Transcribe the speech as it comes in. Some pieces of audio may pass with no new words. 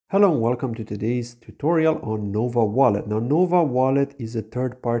Hello and welcome to today's tutorial on Nova Wallet. Now, Nova Wallet is a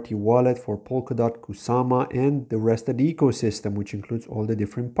third-party wallet for Polkadot, Kusama, and the rest of the ecosystem, which includes all the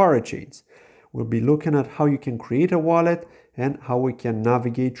different parachains. We'll be looking at how you can create a wallet and how we can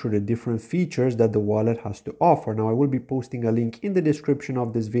navigate through the different features that the wallet has to offer. Now, I will be posting a link in the description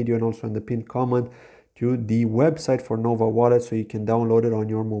of this video and also in the pinned comment to the website for Nova Wallet so you can download it on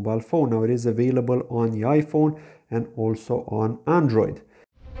your mobile phone. Now, it is available on the iPhone and also on Android.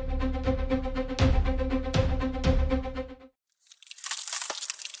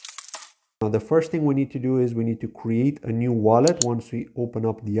 Now, the first thing we need to do is we need to create a new wallet once we open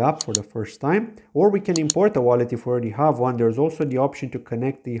up the app for the first time, or we can import a wallet if we already have one. There's also the option to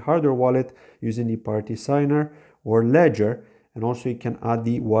connect the hardware wallet using the party signer or ledger, and also you can add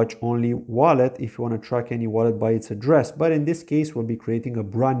the watch only wallet if you want to track any wallet by its address. But in this case, we'll be creating a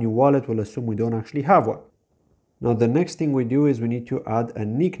brand new wallet. We'll assume we don't actually have one. Now, the next thing we do is we need to add a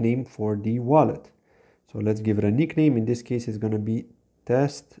nickname for the wallet. So let's give it a nickname. In this case, it's going to be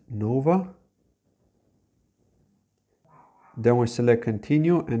Test Nova. Then we select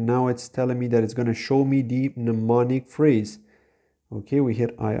continue, and now it's telling me that it's going to show me the mnemonic phrase. Okay, we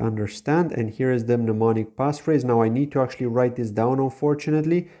hit I understand, and here is the mnemonic passphrase. Now I need to actually write this down,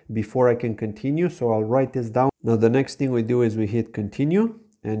 unfortunately, before I can continue, so I'll write this down. Now the next thing we do is we hit continue,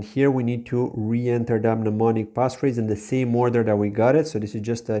 and here we need to re-enter that mnemonic passphrase in the same order that we got it. So this is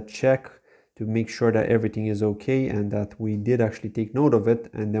just a check to make sure that everything is okay and that we did actually take note of it,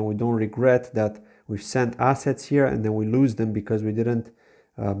 and then we don't regret that we've sent assets here and then we lose them because we didn't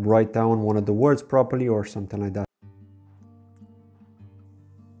write down one of the words properly or something like that.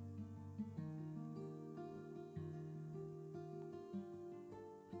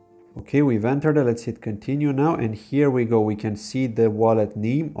 Okay, we've entered it. Let's hit continue now, and here we go. We can see the wallet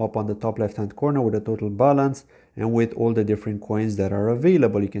name up on the top left hand corner with the total balance and with all the different coins that are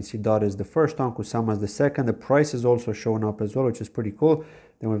available. You can see DOT is the first one, Kusama is the second. The price is also showing up as well, which is pretty cool.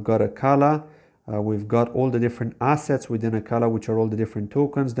 Then we've got a Kala. We've got all the different assets within a Kala, which are all the different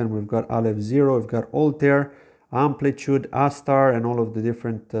tokens. Then we've got Aleph 0, we've got Altair, Amplitude, Astar, and all of the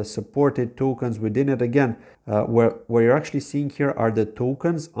different supported tokens within it. Again, where you're actually seeing here are the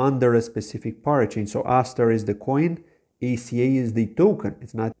tokens under a specific parachain. So Astar is the coin, ACA is the token.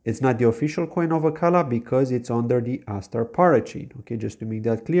 It's not the official coin of Akala because it's under the Astar parachain. Okay, just to make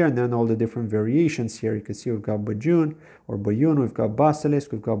that clear. And then all the different variations here. You can see we've got Bajun or Bayun, we've got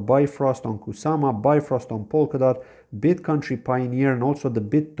Basilisk, we've got Bifrost on Kusama, Bifrost on Polkadot, BitCountry Pioneer, and also the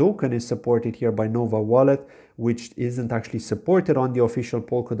Bit token is supported here by Nova Wallet, which isn't actually supported on the official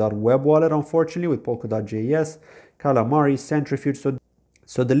Polkadot web wallet, unfortunately, with Polkadot.js, Calamari, Centrifuge.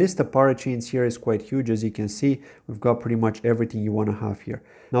 So the list of parachains here is quite huge. As you can see, we've got pretty much everything you want to have here.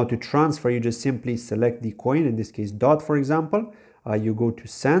 Now to transfer, you just simply select the coin, in this case DOT, for example. You go to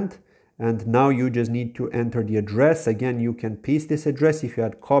send, and now you just need to enter the address. Again, you can paste this address if you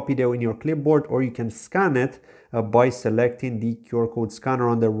had copied it in your clipboard, or you can scan it by selecting the QR code scanner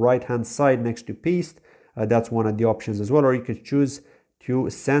on the right hand side next to paste. That's one of the options as well, or you could choose to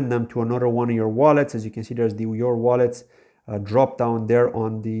send them to another one of your wallets. As you can see, there's the your wallets drop down there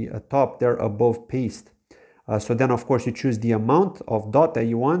on the top there above paste. So then of course you choose the amount of DOT that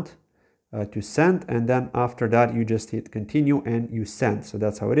you want to send, and then after that you just hit continue and you send. So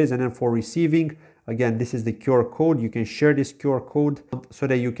that's how it is. And then for receiving, again, this is the QR code. You can share this QR code so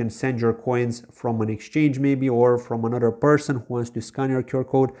that you can send your coins from an exchange maybe, or from another person who wants to scan your QR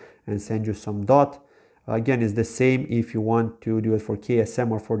code and send you some DOT. Again, it's the same if you want to do it for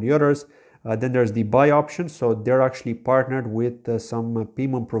KSM or for the others. Then there's the buy option. So they're actually partnered with some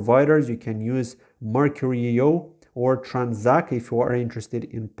payment providers. You can use Mercury.io or Transact if you are interested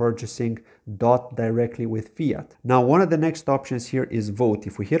in purchasing DOT directly with fiat. Now, one of the next options here is vote.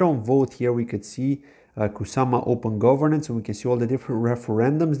 If we hit on vote here, we could see Kusama Open Governance, and we can see all the different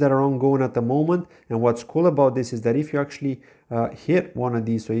referendums that are ongoing at the moment. And what's cool about this is that if you actually hit one of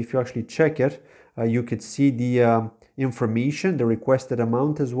these, so if you actually check it, you could see the information, the requested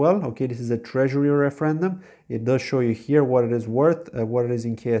amount as well. Okay, this is a treasury referendum. It does show you here what it is worth, what it is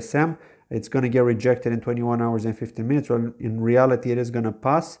in KSM. It's going to get rejected in 21 hours and 15 minutes. Well, in reality, it is going to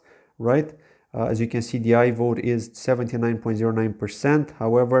pass, right? As you can see, the I vote is 79.09%.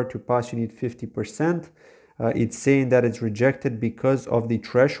 However, to pass, you need 50%. It's saying that it's rejected because of the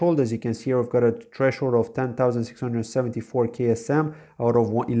threshold. As you can see here, we've got a threshold of 10,674 KSM out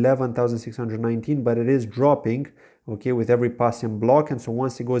of 11,619, but it is dropping, okay, with every passing block. And so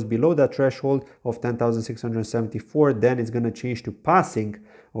once it goes below that threshold of 10,674, then it's going to change to passing,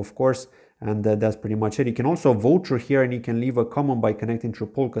 of course. And that's pretty much it. You can also vote through here, and you can leave a comment by connecting through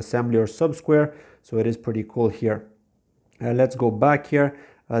Polk Assembly or Subsquare. So it is pretty cool here. Let's go back here.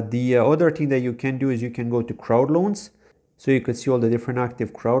 The other thing that you can do is you can go to Crowdloans. So you could see all the different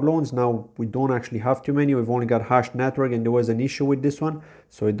active Crowdloans. Now we don't actually have too many. We've only got Hash Network, and there was an issue with this one,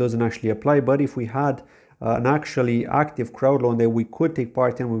 so it doesn't actually apply. But if we had an actually active Crowdloan that we could take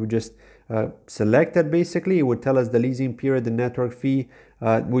part in, we would just select it. Basically, it would tell us the leasing period, the network fee.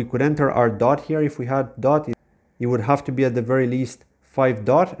 We could enter our DOT here. If we had DOT, it would have to be at the very least 5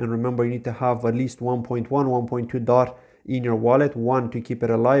 DOT. And remember, you need to have at least 1.1, 1.2 DOT in your wallet, 1 to keep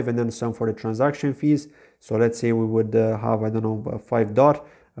it alive, and then some for the transaction fees. So let's say we would have, I don't know, 5 DOT.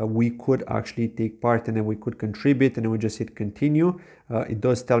 We could actually take part, and then we could contribute, and then we just hit continue. It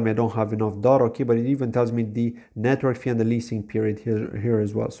does tell me I don't have enough DOT, okay, but it even tells me the network fee and the leasing period here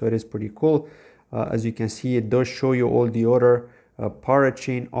as well. So it is pretty cool. As you can see, it does show you all the other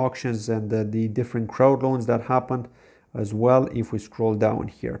parachain auctions and the different Crowdloans that happened as well. If we scroll down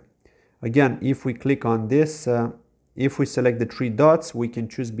here, again, if we click on this, if we select the 3 dots, we can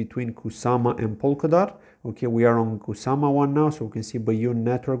choose between Kusama and Polkadot. Okay, we are on Kusama one now, so we can see Bayou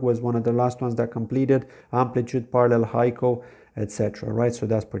Network was one of the last ones that completed, Amplitude, Parallel, Heiko, etc. Right, so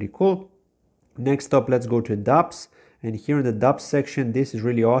that's pretty cool. Next up, let's go to dApps. And here in the dApps section, this is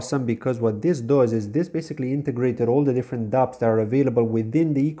really awesome, because what this does is this basically integrated all the different dApps that are available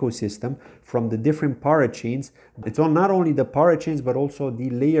within the ecosystem from the different parachains. It's on not only the parachains, but also the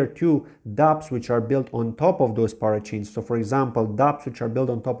layer 2 dApps, which are built on top of those parachains. So for example, dApps which are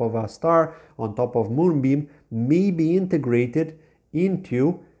built on top of Astar, on top of Moonbeam, may be integrated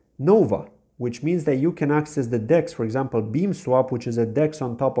into Nova, which means that you can access the DEX. For example, BeamSwap, which is a DEX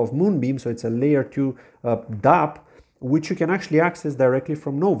on top of Moonbeam, so it's a layer 2 dApp, which you can actually access directly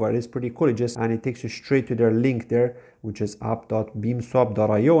from Nova. It is pretty cool. And it takes you straight to their link there, which is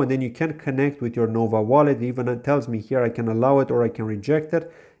app.beamswap.io, and then you can connect with your Nova wallet. It even tells me here I can allow it or I can reject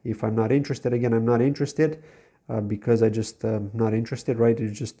it. If I'm not interested, again, I'm not interested because I just not interested, right?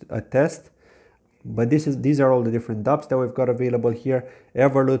 It's just a test. But these are all the different dApps that we've got available here.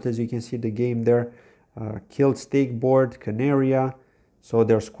 Everloot, as you can see the game there, Killed Stake Board, Canaria. So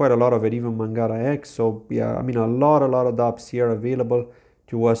there's quite a lot of it, even Mangara X. So yeah, I mean, a lot of dApps here available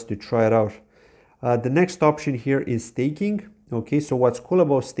to us to try it out. The next option here is staking. Okay, so what's cool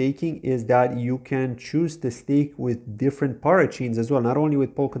about staking is that you can choose to stake with different parachains as well, not only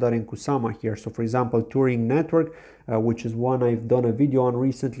with Polkadot and Kusama here. So for example, Turing Network, which is one I've done a video on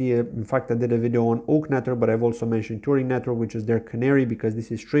recently. In fact, I did a video on Oak Network, but I've also mentioned Turing Network, which is their canary, because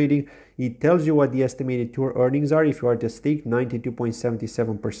this is trading. It tells you what the estimated Tur earnings are if you are to stake,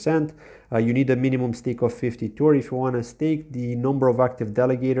 92.77%. You need a minimum stake of 50 Tur if you want to stake. The number of active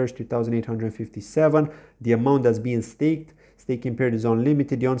delegators, 2,857. The amount that's being staked. Staking period is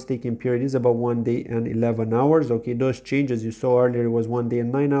unlimited. The unstaking period is about 1 day and 11 hours. Okay, those change, as you saw earlier, it was 1 day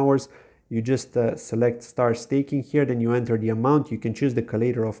and 9 hours. You just select start staking here, then you enter the amount. You can choose the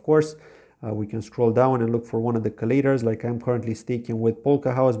collator, of course. We can scroll down and look for one of the collators. Like I'm currently staking with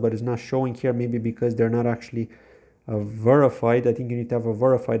Polkadot, but it's not showing here, maybe because they're not actually verified. I think you need to have a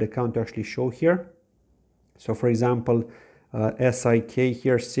verified account to actually show here. So for example, SIK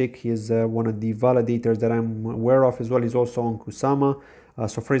here, SIK, is one of the validators that I'm aware of as well. He's also on Kusama.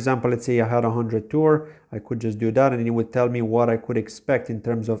 So for example, let's say I had 100 Tur, I could just do that, and it would tell me what I could expect in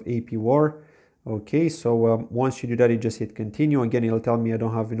terms of APY. Okay, so once you do that, you just hit continue. Again, it'll tell me I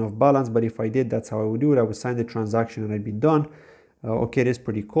don't have enough balance, but if I did, that's how I would do it. I would sign the transaction and I'd be done. Okay, it is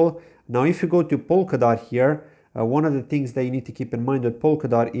pretty cool. Now, if you go to Polkadot here, one of the things that you need to keep in mind with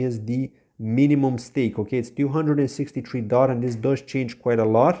Polkadot is the minimum stake. Okay, it's 263 DOT, and this does change quite a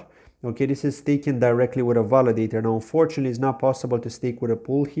lot. Okay, this is staking directly with a validator. Now, unfortunately, it's not possible to stake with a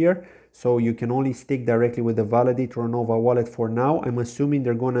pool here, so you can only stake directly with the validator or Nova wallet for now. I'm assuming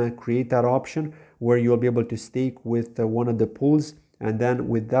they're going to create that option where you'll be able to stake with one of the pools, and then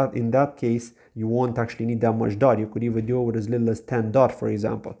with that, in that case, you won't actually need that much DOT. You could even do it with as little as 10 DOT, for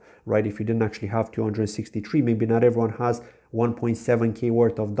example, right? If you didn't actually have 263, maybe not everyone has 1.7k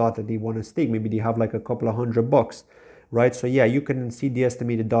worth of DOT that they want to stake. Maybe they have like a couple of $100, right? So yeah, you can see the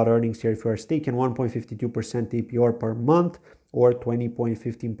estimated DOT earnings here if you are staking 1.52% APR per month or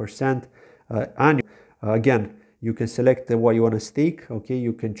 20.15% annual. Again, you can select what you want to stake. Okay,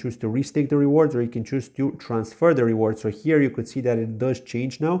 you can choose to restake the rewards, or you can choose to transfer the rewards. So here you could see that it does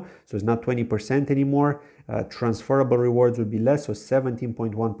change now. So it's not 20% anymore. Transferable rewards would be less, so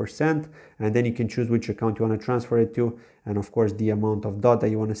 17.1%. And then you can choose which account you want to transfer it to. And of course, the amount of DOT that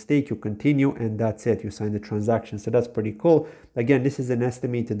you want to stake, you continue, and that's it. You sign the transaction. So that's pretty cool. Again, this is an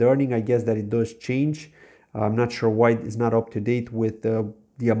estimated earning. I guess that it does change. I'm not sure why it's not up to date with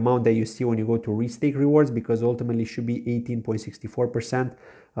the amount that you see when you go to restake rewards, because ultimately it should be 18.64%,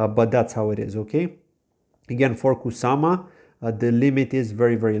 but that's how it is. Okay, again, for Kusama, the limit is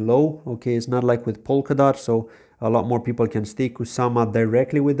very, very low. Okay, it's not like with Polkadot, so a lot more people can stake kusama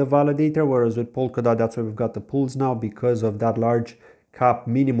directly with the validator, whereas with Polkadot, that's why we've got the pools now, because of that large cap,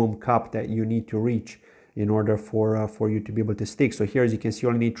 minimum cap that you need to reach in order for you to be able to stake. So here, as you can see, you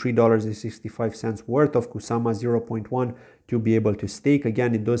only need $3.65 worth of kusama 0.1 to be able to stake.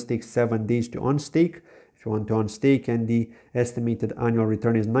 Again, it does take 7 days to unstake if you want to unstake, and the estimated annual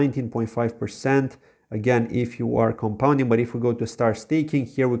return is 19.5%. Again, if you are compounding, but if we go to start staking,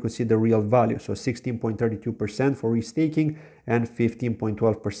 here we could see the real value. So 16.32% for restaking and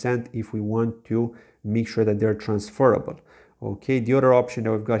 15.12% if we want to make sure that they're transferable. Okay, the other option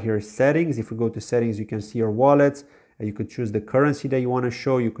that we've got here is settings. If we go to settings, you can see your wallets. You could choose the currency that you want to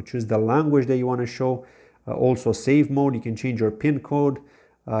show. You could choose the language that you want to show. Also save mode, you can change your PIN code.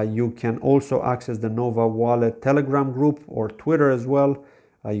 You can also access the Nova Wallet Telegram group or Twitter as well.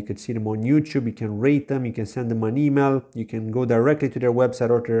 You can see them on YouTube, you can rate them, you can send them an email, you can go directly to their website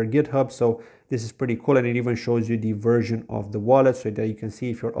or to their GitHub. So this is pretty cool, and it even shows you the version of the wallet so that you can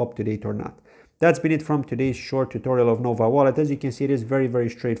see if you're up to date or not. That's been it from today's short tutorial of Nova Wallet. As you can see, it is very, very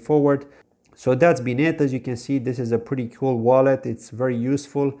straightforward. So that's been it. As you can see, this is a pretty cool wallet. It's very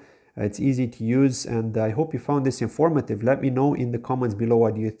useful. It's easy to use, and I hope you found this informative. Let me know in the comments below,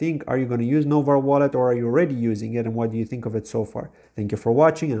 what do you think? Are you going to use Nova Wallet, or are you already using it, and what do you think of it so far? Thank you for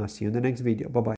watching, and I'll see you in the next video. Bye-bye.